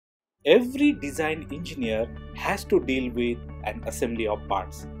Every design engineer has to deal with an assembly of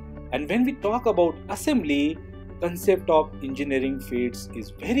parts. And when we talk about assembly, concept of engineering feats is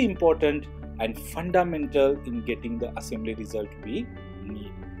very important and fundamental in getting the assembly result we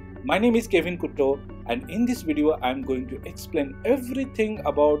need. My name is Kutto, and in this video I am going to explain everything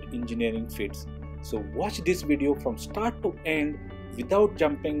about engineering feats. So watch this video from start to end without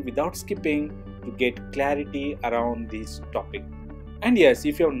jumping, without skipping, to get clarity around this topic. And yes,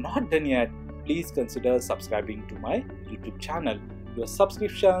 if you have not done yet, please consider subscribing to my YouTube channel. Your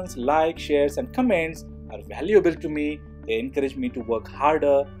subscriptions, likes, shares and comments are valuable to me. They encourage me to work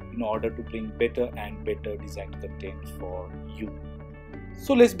harder in order to bring better and better design content for you.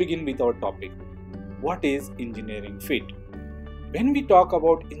 So let's begin with our topic. What is engineering feat? When we talk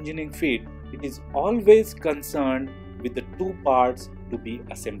about engineering feat, it is always concerned with the two parts to be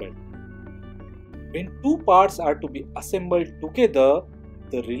assembled. When two parts are to be assembled together,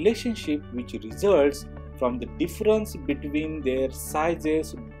 the relationship which results from the difference between their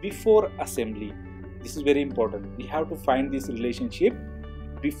sizes before assembly. This is very important. We have to find this relationship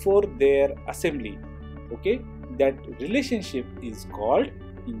before their assembly. Okay, that relationship is called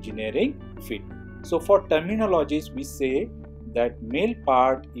engineering feat. So for terminologies, we say that male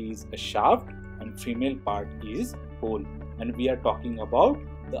part is a shaft and female part is hole, and we are talking about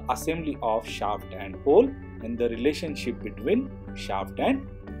the assembly of shaft and hole and the relationship between shaft and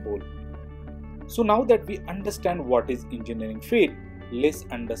hole. So now that we understand what is engineering feat, let's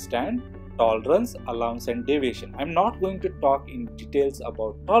understand tolerance, allowance and deviation. I'm not going to talk in details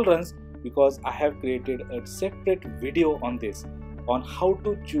about tolerance because I have created a separate video on this, on how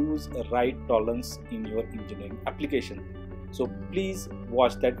to choose a right tolerance in your engineering application. So please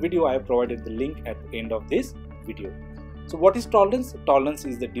watch that video. I have provided the link at the end of this video. So what is tolerance? Tolerance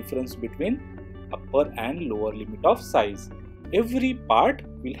is the difference between upper and lower limit of size. Every part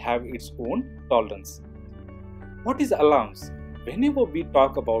will have its own tolerance. What is allowance? Whenever we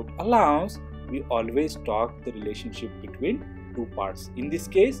talk about allowance, we always talk the relationship between two parts. In this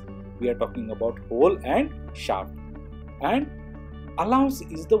case, we are talking about hole and shaft. And allowance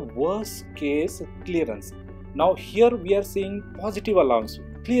is the worst case clearance. Now here we are saying positive allowance,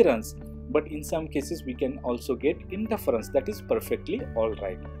 clearance. But in some cases we can also get interference. That is perfectly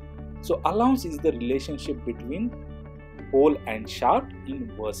alright. So allowance is the relationship between hole and shaft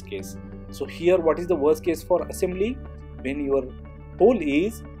in worst case. So here what is the worst case for assembly? When your hole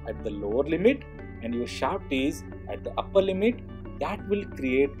is at the lower limit and your shaft is at the upper limit, that will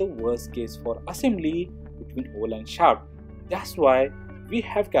create the worst case for assembly between hole and shaft. That's why we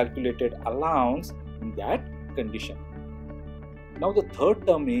have calculated allowance in that condition. Now the third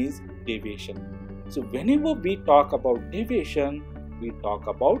term is deviation. So whenever we talk about deviation, we talk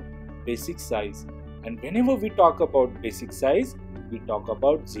about basic size, and whenever we talk about basic size, we talk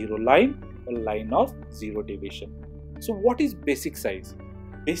about zero line or line of zero deviation. So what is basic size?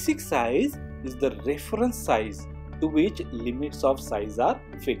 Basic size is the reference size to which limits of size are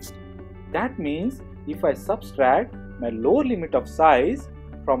fixed. That means if I subtract my lower limit of size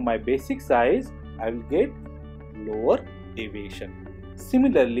from my basic size, I will get lower deviation.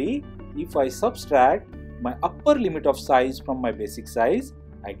 Similarly, if I subtract my upper limit of size from my basic size,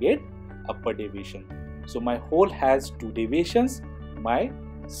 I get upper deviation. So my hole has two deviations, my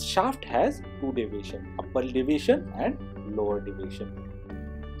shaft has two deviations, upper deviation and lower deviation.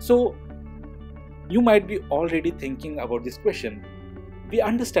 So you might be already thinking about this question. We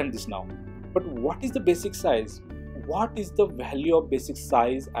understand this now, but what is the basic size? What is the value of basic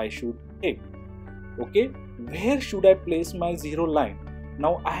size I should take? Okay, where should I place my zero line?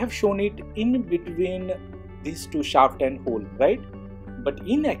 Now I have shown it in between these two shaft and hole, right? But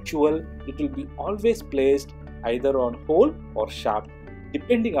in actual, it will be always placed either on hole or shaft,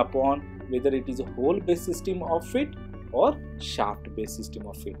 depending upon whether it is a hole based system of feat or shaft based system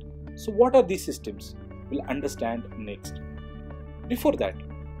of feat. So what are these systems? We'll understand next. Before that,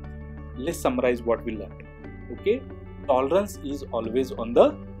 let's summarize what we learned. Okay, tolerance is always on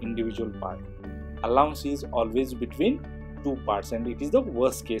the individual part. Allowance is always between two parts, and it is the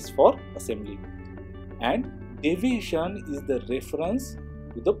worst case for assembly. And deviation is the reference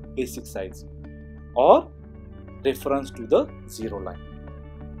to the basic size or reference to the zero line.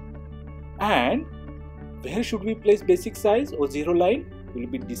 And where should we place basic size or zero line will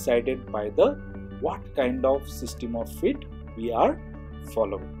be decided by the what kind of system of feat we are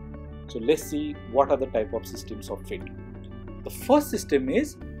following. So let's see what are the type of systems of feat. The first system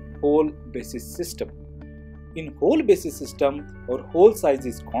is hole basis system. In hole basis system, our hole size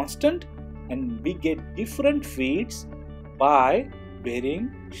is constant and we get different feats by varying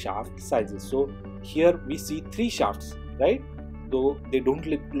shaft sizes. So here we see three shafts, right? though they don't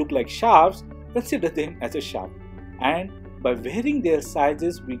look like shafts, consider them as a shaft. And by varying their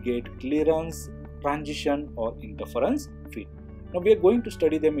sizes, we get clearance, transition or interference feed. Now we are going to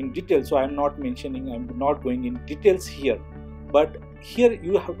study them in detail, so I'm not going in details here. But here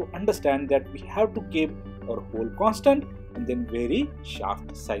you have to understand that we have to keep our hole constant and then vary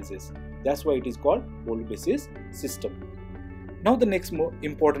shaft sizes. That's why it is called hole basis system. Now the next more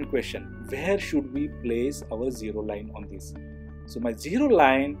important question, where should we place our zero line on this? So my zero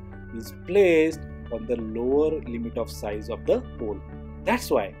line is placed on the lower limit of size of the hole. That's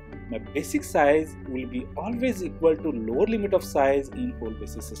why my basic size will be always equal to lower limit of size in hole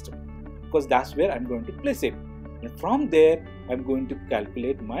basis system, because that's where I'm going to place it. And from there I'm going to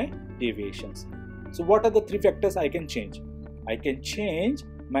calculate my deviations. So what are the three factors I can change? I can change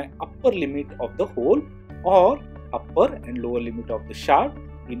my upper limit of the hole or upper and lower limit of the shaft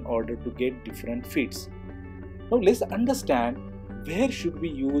in order to get different fits. Now let's understand where should we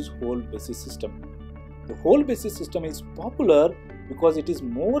use hole basis system. The hole basis system is popular because it is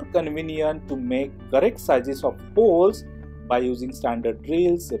more convenient to make correct sizes of holes by using standard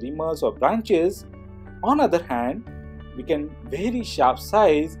drills, reamers or branches. On the other hand, we can vary shaft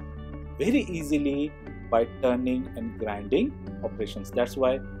size very easily by turning and grinding operations. That's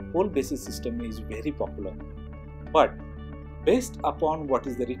why hole basis system is very popular. But based upon what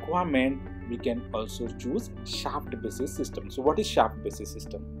is the requirement, we can also choose shaft basis system. So what is shaft basis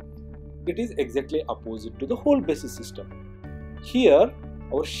system? It is exactly opposite to the hole basis system. Here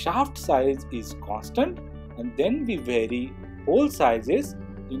our shaft size is constant and then we vary hole sizes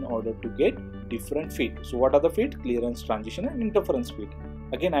in order to get different fit. So what are the fit? Clearance, transition and interference fit.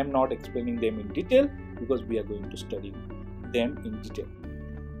 Again, I am not explaining them in detail because we are going to study them in detail.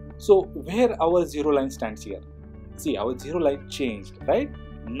 So where our zero line stands here? See, our zero line changed, right?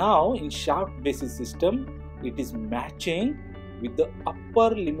 Now in shaft basis system, it is matching with the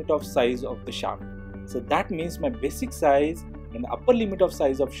upper limit of size of the shaft. So that means my basic size and upper limit of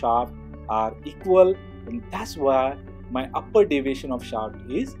size of shaft are equal, and that's why my upper deviation of shaft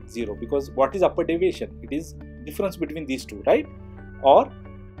is 0. Because what is upper deviation? It is difference between these two, right? Or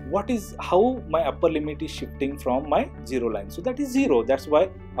what is how my upper limit is shifting from my zero line? So that is 0. That's why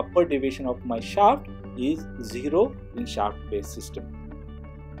upper deviation of my shaft is 0 in shaft based system.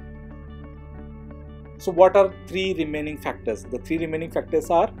 So what are three remaining factors? The three remaining factors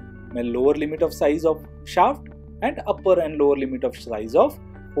are my lower limit of size of shaft and upper and lower limit of size of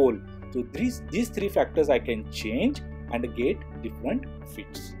hole. So these three factors I can change and get different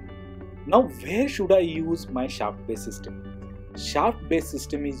fits. Now where should I use my shaft based system? Shaft based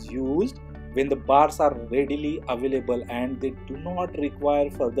system is used when the bars are readily available and they do not require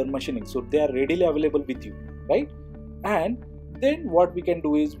further machining. So they are readily available with you, right? And then what we can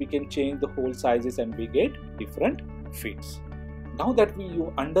do is we can change the hole sizes and we get different fits. Now that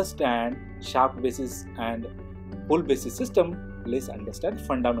you understand shaft basis and hole basis system, let's understand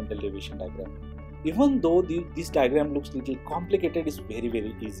fundamental deviation diagram. Even though this diagram looks little complicated, it's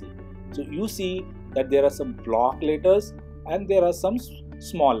very easy. So you see that there are some block letters and there are some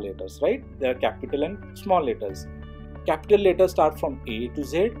small letters, right? There are capital and small letters. Capital letters start from A to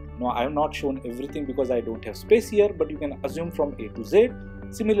Z. Now I have not shown everything because I don't have space here, but you can assume from A to Z.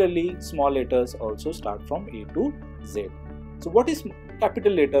 Similarly, small letters also start from A to Z. So what is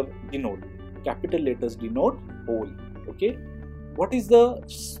capital letter denote? Capital letters denote hole, okay? What is the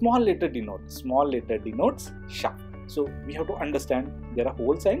small letter denote? Small letter denotes shaft. So we have to understand there are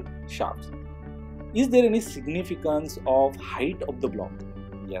holes and shafts. Is there any significance of height of the block?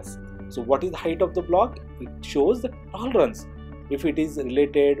 Yes. So what is the height of the block? It shows the tolerance. If it is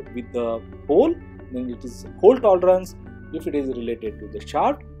related with the hole, then it is hole tolerance. If it is related to the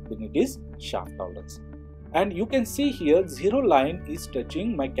shaft, then it is shaft tolerance. And you can see here zero line is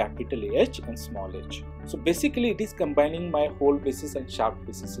touching my capital H and small h. So basically it is combining my hole basis and shaft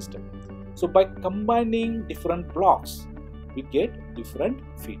basis system. So by combining different blocks, we get different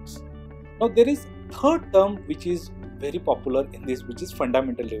fits. Now there is third term which is very popular in this, which is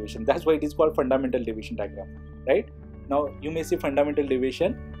fundamental deviation. That's why it is called fundamental deviation diagram, right? Now you may see fundamental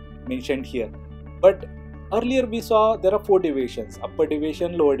deviation mentioned here, but earlier we saw there are 4 deviations: upper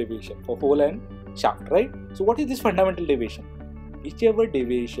deviation, lower deviation for hole and shaft, right? So what is this fundamental deviation? Whichever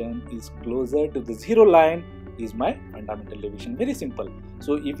deviation is closer to the zero line is my fundamental deviation. Very simple.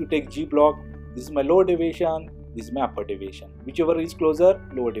 So if you take G block, this is my lower deviation, this is my upper deviation. Whichever is closer,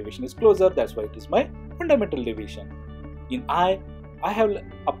 lower deviation is closer. That's why it is my fundamental deviation. In I have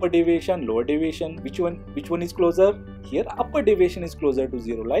upper deviation, lower deviation. Which one is closer? Here upper deviation is closer to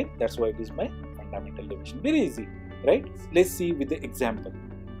zero line. That's why it is my fundamental deviation. Very easy, right? Let's see with the example.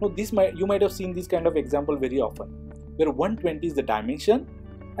 Now you might have seen this kind of example very often. where 120 is the dimension,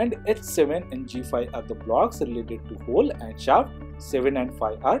 and H7 and G5 are the blocks related to hole and shaft. 7 and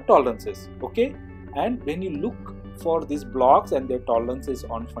 5 are tolerances. Okay, and when you look for these blocks and their tolerances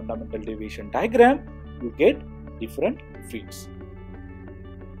on fundamental deviation diagram, you get different feeds.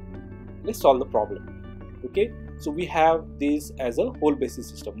 Let's solve the problem. Okay, so we have this as a hole basis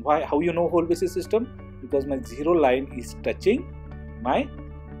system. Why? How you know hole basis system? Because my zero line is touching my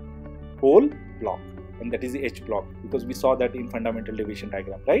hole block, and that is the H block, because we saw that in fundamental deviation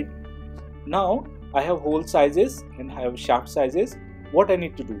diagram, right? Now I have hole sizes and I have shaft sizes. What I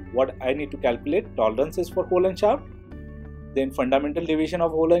need to do? What I need to calculate tolerances for hole and shaft, then fundamental deviation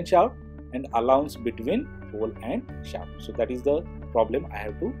of hole and shaft, and allowance between hole and shaft. So that is the problem I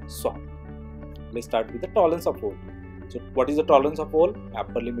have to solve. Let's start with the tolerance of hole. So what is the tolerance of hole?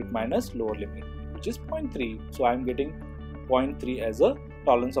 Upper limit minus lower limit, which is 0.3. So I am getting 0.3 as a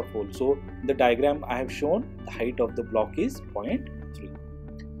tolerance of hole. So in the diagram I have shown the height of the block is 0.3.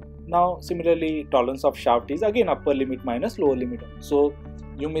 Now similarly, tolerance of shaft is again upper limit minus lower limit. So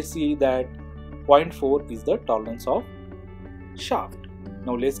you may see that 0.4 is the tolerance of shaft.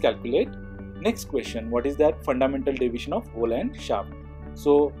 Now let's calculate. Next question, what is that fundamental deviation of hole and shaft?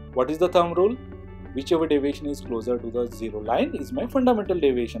 So what is the thumb rule? Whichever deviation is closer to the zero line is my fundamental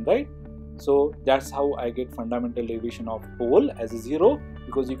deviation, right? So that's how I get fundamental deviation of hole as a 0,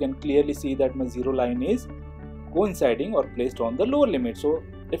 because you can clearly see that my zero line is coinciding or placed on the lower limit. So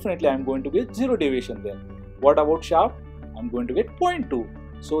definitely I am going to get 0 deviation there. What about shaft? I am going to get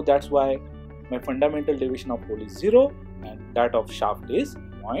 0.2. So that's why my fundamental deviation of hole is 0 and that of shaft is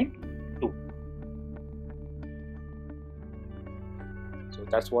 0.2. So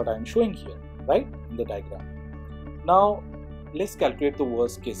that's what I am showing here, right, in the diagram. Now let's calculate the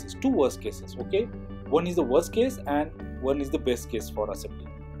worst cases. Two worst cases. Okay, one is the worst case and one is the best case for assembly.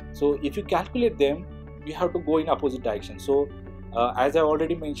 So if you calculate them, you have to go in opposite direction. So as I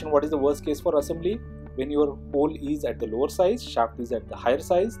already mentioned, what is the worst case for assembly? When your hole is at the lower size, shaft is at the higher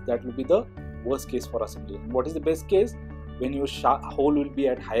size, that will be the worst case for assembly. And what is the best case? When your hole will be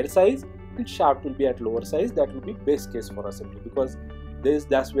at higher size and shaft will be at lower size, that will be best case for assembly, because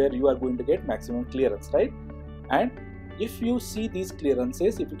that's where you are going to get maximum clearance, right? And if you see these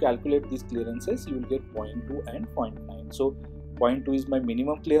clearances, if you calculate these clearances, you will get 0.2 and 0.9. So 0.2 is my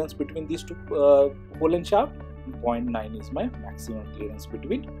minimum clearance between these two hole and shaft, and 0.9 is my maximum clearance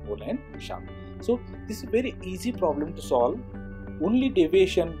between hole and shaft. So this is a very easy problem to solve. Only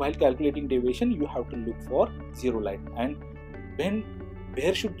deviation, while calculating deviation, you have to look for zero line, and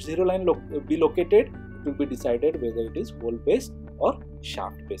where should zero line be located, it will be decided whether it is hole based or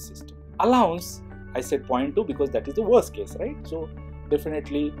shaft based system. Allowance, I said 0.2 because that is the worst case, right? So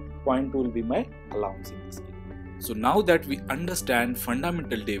definitely 0.2 will be my allowance in this case. So now that we understand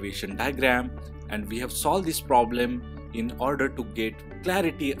fundamental deviation diagram and we have solved this problem in order to get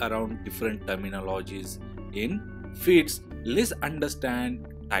clarity around different terminologies in fits, let's understand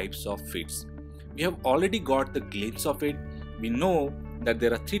types of fits. We have already got the glimpse of it. We know that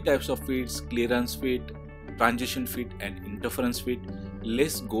there are three types of fits: clearance fit, transition fit and interference fit.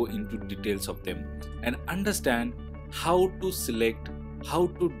 Let's go into details of them and understand how to select, how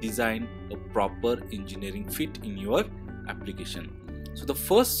to design a proper engineering fit in your application. So the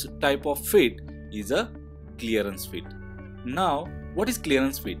first type of fit is a clearance fit. Now, what is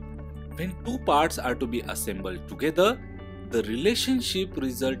clearance fit? When two parts are to be assembled together, the relationship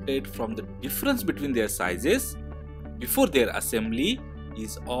resulted from the difference between their sizes before their assembly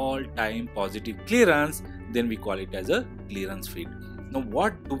is all-time positive clearance, then we call it as a clearance fit. Now,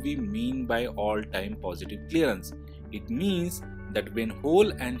 what do we mean by all-time positive clearance? It means that when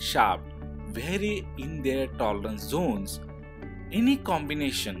hole and shaft vary in their tolerance zones, any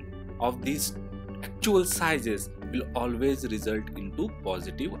combination of these actual sizes will always result into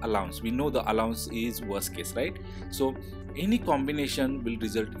positive allowance. We know the allowance is worst case, right? So any combination will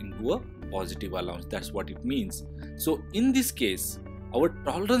result into a positive allowance. That's what it means. So in this case, our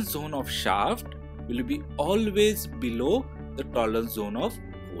tolerance zone of shaft will be always below the tolerance zone of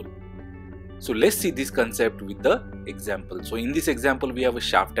hole. So let's see this concept with the example. So in this example, we have a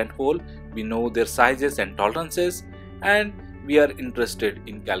shaft and hole. We know their sizes and tolerances, and we are interested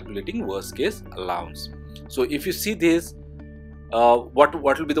in calculating worst case allowance. So if you see this, what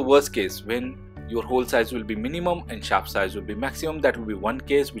will be the worst case? When your hole size will be minimum and shaft size will be maximum, that will be one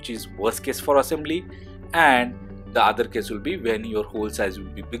case, which is worst case for assembly. And the other case will be when your hole size will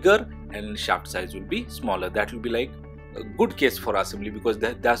be bigger and shaft size will be smaller. That will be like a good case for assembly, because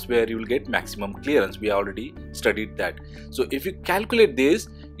that's where you will get maximum clearance. We already studied that. So if you calculate this,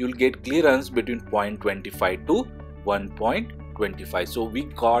 you will get clearance between 0.25 to 1.25. 25. So we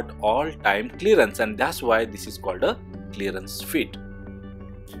got all-time clearance, and that's why this is called a clearance fit.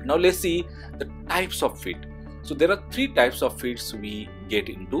 Now let's see the types of fit. So there are three types of fits we get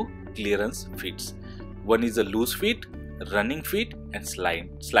into clearance fits. One is a loose fit, running fit, and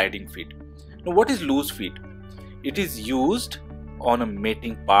sliding fit. Now what is loose fit? It is used on a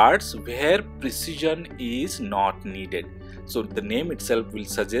mating parts where precision is not needed. So the name itself will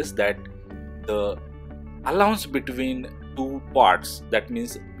suggest that the allowance between two parts, that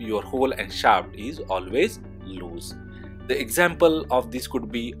means your hole and shaft, is always loose. The example of this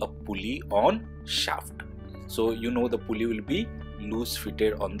could be a pulley on shaft. So you know the pulley will be loose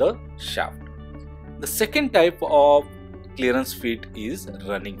fitted on the shaft. The second type of clearance fit is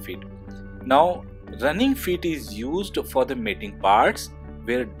running fit. Now running fit is used for the mating parts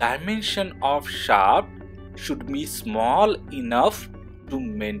where dimension of shaft should be small enough to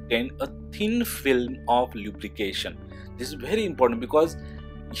maintain a thin film of lubrication. This is very important because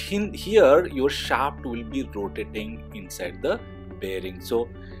here your shaft will be rotating inside the bearing. So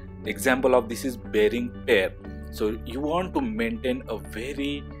example of this is bearing pair. So you want to maintain a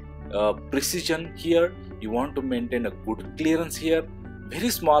very precision here, you want to maintain a good clearance here, very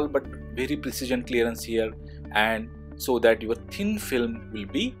small but very precision clearance here, and so that your thin film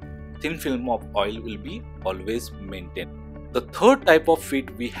of oil will be always maintained. The third type of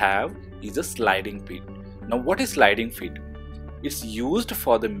fit we have is a sliding fit. Now what is sliding fit? It's used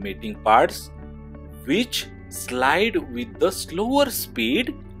for the mating parts which slide with the slower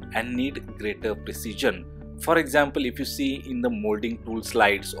speed and need greater precision. For example, if you see in the molding tool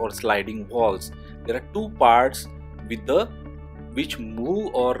slides or sliding walls, there are two parts which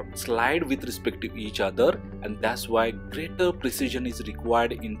move or slide with respect to each other, and that's why greater precision is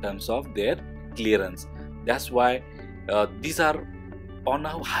required in terms of their clearance. That's why these are on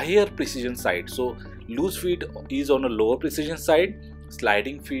a higher precision side. So loose fit is on a lower precision side,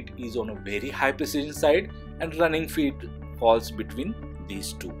 sliding fit is on a very high precision side, and running fit falls between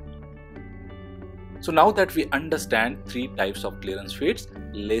these two. So now that we understand three types of clearance fits,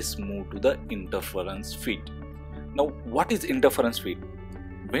 let's move to the interference fit. Now what is interference fit?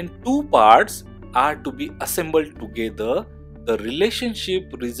 When two parts are to be assembled together, the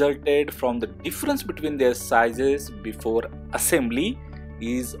relationship resulted from the difference between their sizes before assembly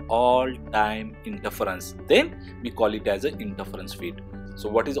is all-time interference. Then we call it as an interference fit. So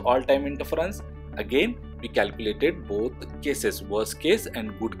what is all-time interference? Again, we calculated both cases, worst case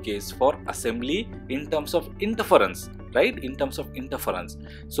and good case for assembly in terms of interference, right? In terms of interference.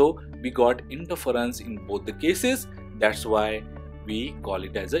 So we got interference in both the cases. That's why we call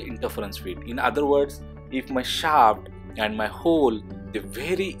it as an interference fit. In other words, if my shaft and my hole, they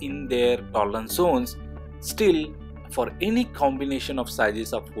vary in their tolerance zones, still for any combination of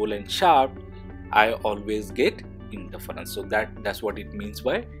sizes of hole and shaft, I always get interference. So that's what it means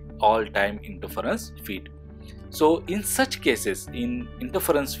by all-time interference fit. So in such cases, in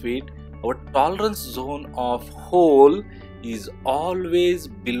interference fit, our tolerance zone of hole is always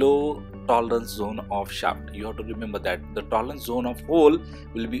below tolerance zone of shaft. You have to remember that the tolerance zone of hole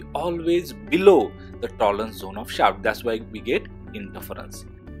will be always below the tolerance zone of shaft. That's why we get interference,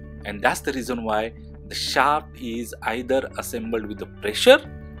 and that's the reason why the shaft is either assembled with the pressure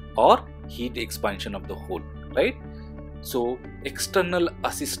or heat expansion of the hole, right? So external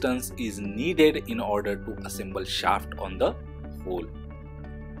assistance is needed in order to assemble shaft on the hole.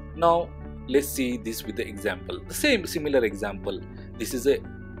 Now let's see this with the example, the similar example. This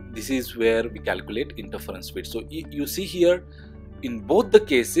is where we calculate interference fit. So you see here, in both the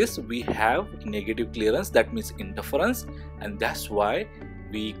cases we have negative clearance, that means interference, and that's why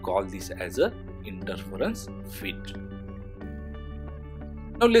we call this as a interference fit.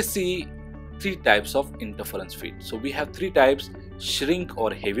 Now let's see three types of interference fit. So we have three types: shrink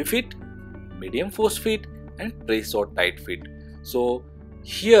or heavy fit, medium force fit, and press or tight fit. So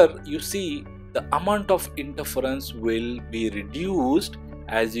here you see the amount of interference will be reduced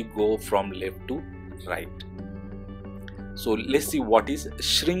as you go from left to right. So let's see what is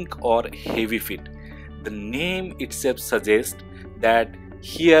shrink or heavy fit. The name itself suggests that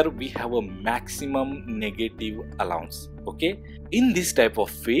here we have a maximum negative allowance. Okay, in this type of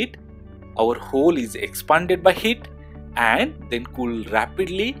fit, our hole is expanded by heat and then cool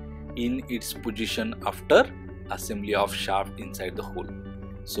rapidly in its position after assembly of shaft inside the hole.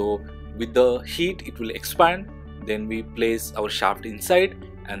 So with the heat it will expand, then we place our shaft inside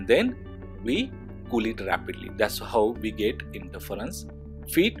and then we cool it rapidly. That's how we get interference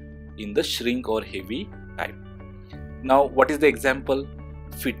fit in the shrink or heavy type. Now what is the example?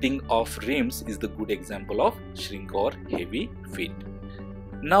 Fitting of rims is the good example of shrink or heavy fit.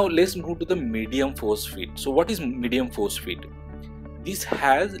 Now let's move to the medium force fit. So what is medium force fit? this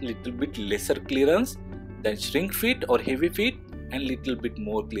has little bit lesser clearance than shrink fit or heavy fit, and little bit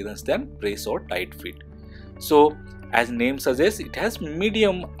more clearance than press or tight fit. So as name suggests, it has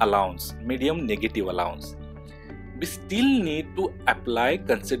medium allowance, medium negative allowance. We still need to apply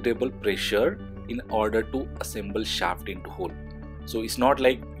considerable pressure in order to assemble shaft into hole. So it's not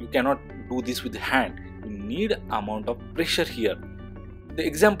like you cannot do this with the hand. You need amount of pressure here. The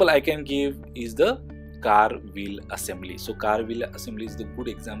example I can give is the car wheel assembly. So car wheel assembly is the good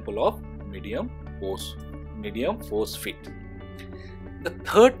example of medium force fit. The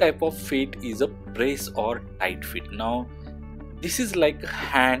third type of fit is a press or tight fit. Now this is like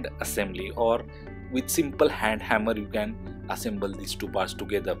hand assembly, or with simple hand hammer you can assemble these two parts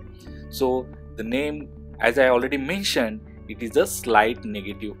together. So the name, as I already mentioned, it is a slight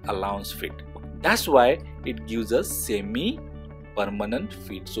negative allowance fit. That's why it gives us semi-permanent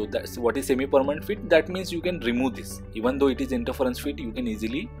fit. So that's what is semi-permanent fit. That means you can remove this. Even though it is interference fit, you can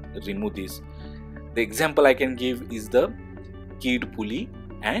easily remove this. The example I can give is the keyed pulley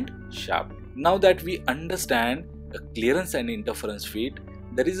and shaft. Now that we understand clearance and interference fit,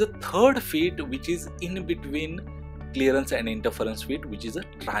 there is a third fit which is in between clearance and interference fit, which is a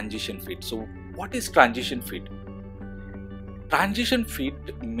transition fit. So what is transition fit? Transition fit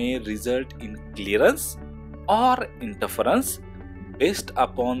may result in clearance or interference based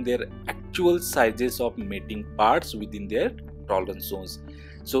upon their actual sizes of mating parts within their tolerance zones.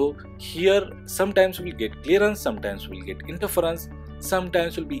 So here sometimes we'll get clearance, sometimes we'll get interference,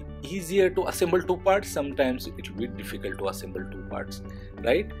 sometimes will be easier to assemble two parts, sometimes it will be difficult to assemble two parts,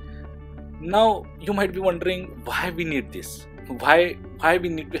 right? Now you might be wondering why we need this, why we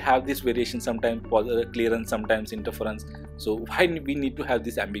need to have this variation, sometimes clearance, sometimes interference. So why we need to have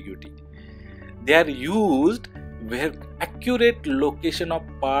this ambiguity? They are used where accurate location of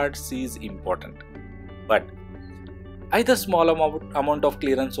parts is important, but either small amount of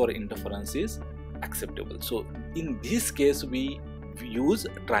clearance or interference is acceptable. So in this case we use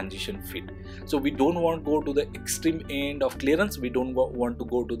transition fit. So we don't want to go to the extreme end of clearance, we don't want to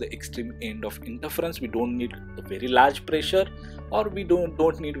go to the extreme end of interference, we don't need a very large pressure, or we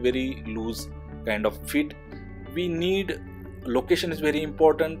don't need very loose kind of fit. We need, location is very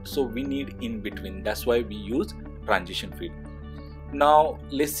important, so we need in between. That's why we use transition fit. Now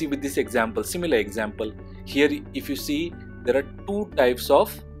let's see with this example, similar example. Here if you see, there are two types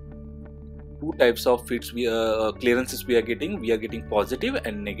of fits, clearances we are getting positive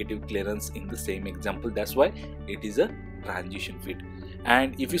and negative clearance in the same example. That's why it is a transition fit.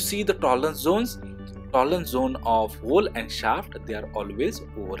 And if you see the tolerance zone of hole and shaft, they are always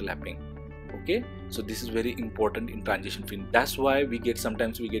overlapping. Okay, so this is very important in transition fit. That's why we get,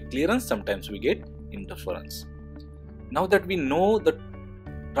 sometimes we get clearance, sometimes we get interference. Now that we know the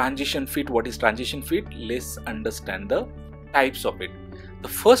transition fit, what is transition fit, let's understand the types of it. The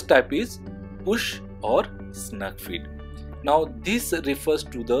first type is push or snug fit. Now this refers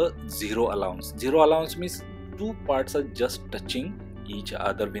to the zero allowance. Zero allowance means two parts are just touching each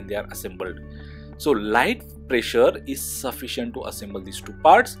other when they are assembled. So light pressure is sufficient to assemble these two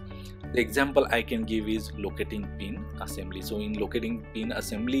parts. The example I can give is locating pin assembly. So in locating pin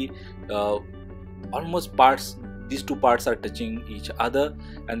assembly, almost these two parts are touching each other,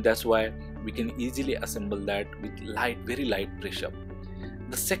 and that's why we can easily assemble that with very light pressure.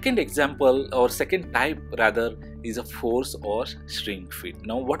 The second example, or second type rather, is a force or shrink fit.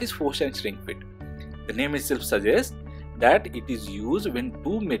 Now what is force and shrink fit? The name itself suggests that it is used when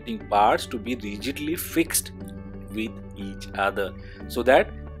two mating parts to be rigidly fixed with each other, so that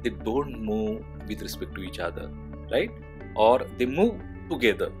they don't move with respect to each other, right? Or they move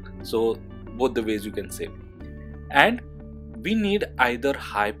together. So both the ways you can say. And we need either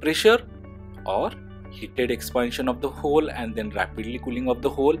high pressure or heated expansion of the hole and then rapidly cooling of the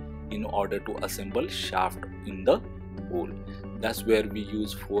hole in order to assemble shaft in the hole. That's where we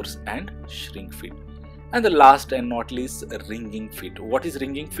use force and shrink fit. And the last and not least, ringing fit. What is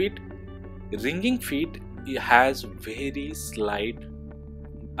ringing fit? Ringing fit has very slight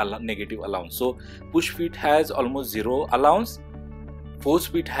negative allowance. So push fit has almost zero allowance, force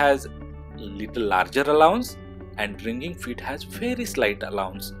fit has little larger allowance, and ringing fit has very slight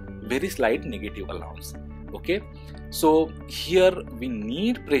allowance, very slight negative allowance. Okay, so here we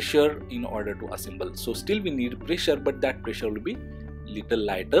need pressure in order to assemble. So still we need pressure, but that pressure will be little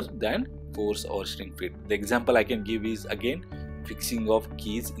lighter than force or shrink fit. The example I can give is again fixing of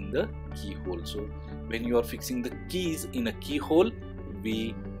keys in the keyhole. So when you are fixing the keys in a keyhole,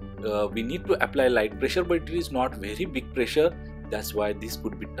 we need to apply light pressure, but it is not very big pressure. That's why this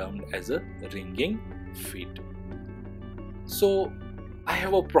could be termed as a ringing fit. So I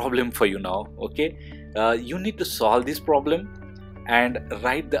have a problem for you now. Okay, you need to solve this problem. and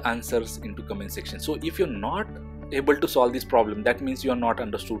write the answers into comment section. So if you're not able to solve this problem, that means you are not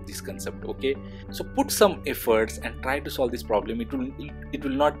understood this concept. Okay, so put some efforts and try to solve this problem. It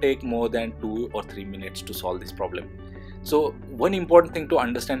will not take more than 2 or 3 minutes to solve this problem. So one important thing to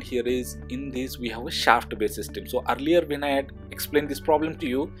understand here is, in this we have a shaft based system. So earlier when I had explained this problem to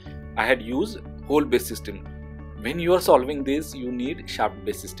you, I had used hole based system. When you are solving this, you need shaft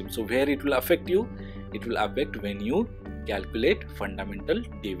based system. So where it will affect you, it will affect when you calculate fundamental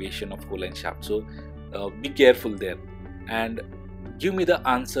deviation of hole and shaft. So be careful there and give me the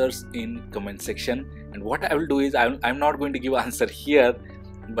answers in comment section. And what I will do is, I'm not going to give answer here,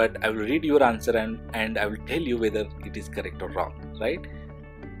 but I will read your answer and I will tell you whether it is correct or wrong, right?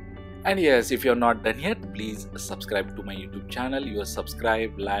 And yes, if you're not done yet, please subscribe to my YouTube channel. Your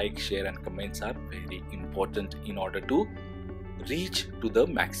subscribe, like, share and comments are very important in order to reach to the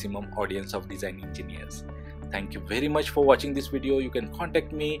maximum audience of design engineers. Thank you very much for watching this video. You can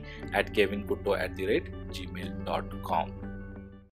contact me at kevinkutto@gmail.com.